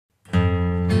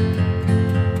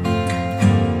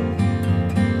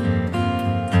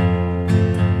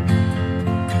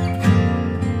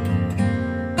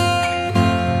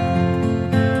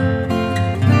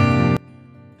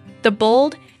The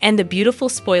bold and the beautiful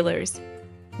spoilers.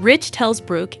 Rich tells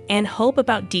Brooke and Hope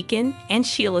about Deacon and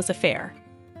Sheila's affair.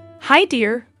 Hi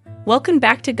dear, welcome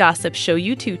back to Gossip Show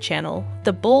YouTube channel,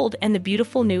 The Bold and the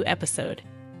Beautiful new episode.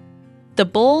 The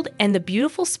bold and the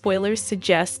beautiful spoilers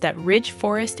suggest that Ridge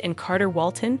Forrest and Carter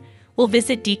Walton will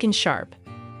visit Deacon Sharp.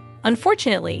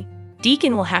 Unfortunately,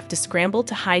 Deacon will have to scramble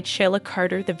to hide Sheila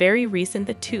Carter, the very reason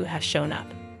the two have shown up.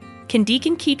 Can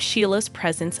Deacon keep Sheila's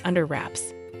presence under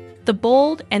wraps? The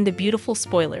bold and the beautiful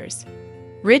spoilers.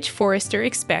 Ridge Forrester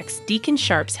expects Deacon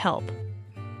Sharp's help.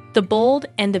 The bold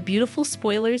and the beautiful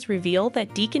spoilers reveal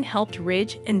that Deacon helped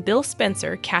Ridge and Bill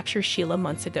Spencer capture Sheila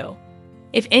months ago.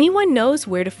 If anyone knows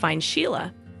where to find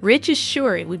Sheila, Ridge is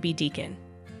sure it would be Deacon.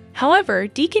 However,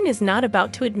 Deacon is not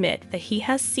about to admit that he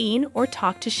has seen or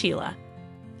talked to Sheila.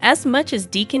 As much as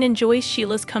Deacon enjoys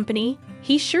Sheila's company,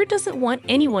 he sure doesn't want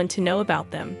anyone to know about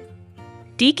them.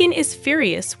 Deacon is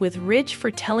furious with Ridge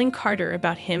for telling Carter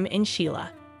about him and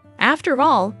Sheila. After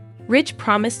all, Ridge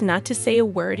promised not to say a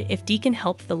word if Deacon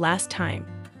helped the last time.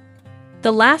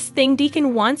 The last thing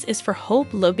Deacon wants is for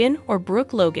Hope Logan or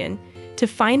Brooke Logan to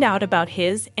find out about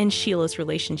his and Sheila's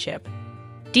relationship.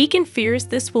 Deacon fears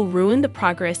this will ruin the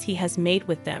progress he has made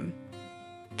with them.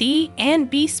 The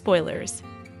and B spoilers.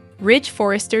 Ridge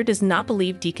Forrester does not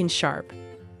believe Deacon Sharp.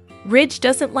 Ridge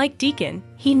doesn't like Deacon.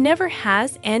 He never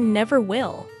has and never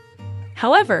will.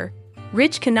 However,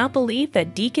 Ridge cannot believe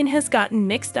that Deacon has gotten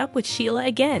mixed up with Sheila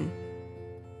again.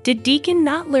 Did Deacon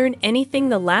not learn anything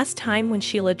the last time when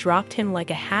Sheila dropped him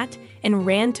like a hat and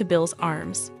ran to Bill's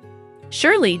arms?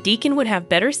 Surely Deacon would have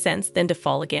better sense than to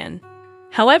fall again.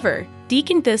 However,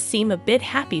 Deacon does seem a bit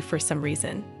happy for some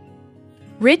reason.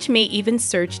 Ridge may even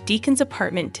search Deacon's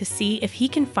apartment to see if he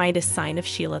can find a sign of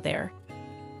Sheila there.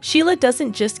 Sheila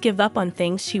doesn't just give up on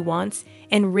things she wants,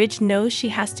 and Ridge knows she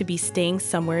has to be staying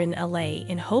somewhere in LA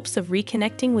in hopes of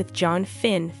reconnecting with John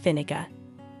Finnegan.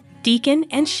 Deacon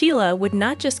and Sheila would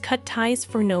not just cut ties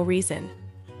for no reason.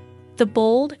 The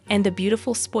bold and the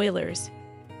beautiful spoilers.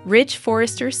 Ridge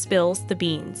Forrester spills the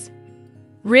beans.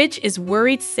 Ridge is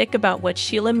worried sick about what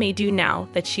Sheila may do now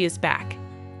that she is back.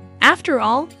 After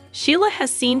all, Sheila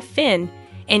has seen Finn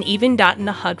and even gotten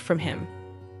a hug from him.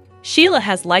 Sheila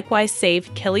has likewise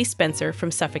saved Kelly Spencer from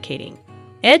suffocating.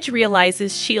 Edge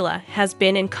realizes Sheila has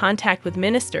been in contact with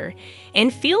Minister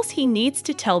and feels he needs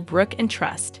to tell Brooke and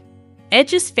trust.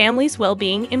 Edge's family's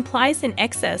well-being implies an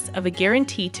excess of a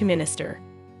guarantee to Minister.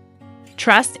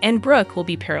 Trust and Brooke will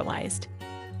be paralyzed.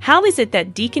 How is it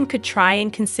that Deacon could try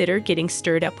and consider getting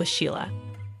stirred up with Sheila?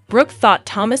 Brooke thought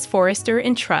Thomas Forrester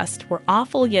and Trust were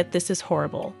awful, yet this is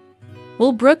horrible.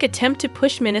 Will Brooke attempt to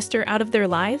push Minister out of their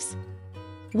lives?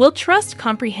 Will Trust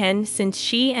comprehend since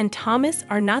she and Thomas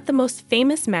are not the most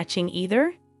famous matching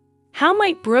either? How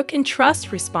might Brooke and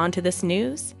Trust respond to this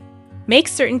news? Make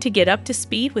certain to get up to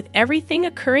speed with everything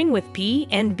occurring with P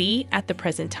and B at the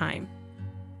present time.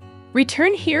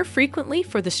 Return here frequently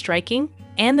for the striking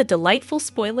and the delightful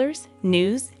spoilers,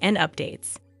 news, and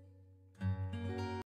updates.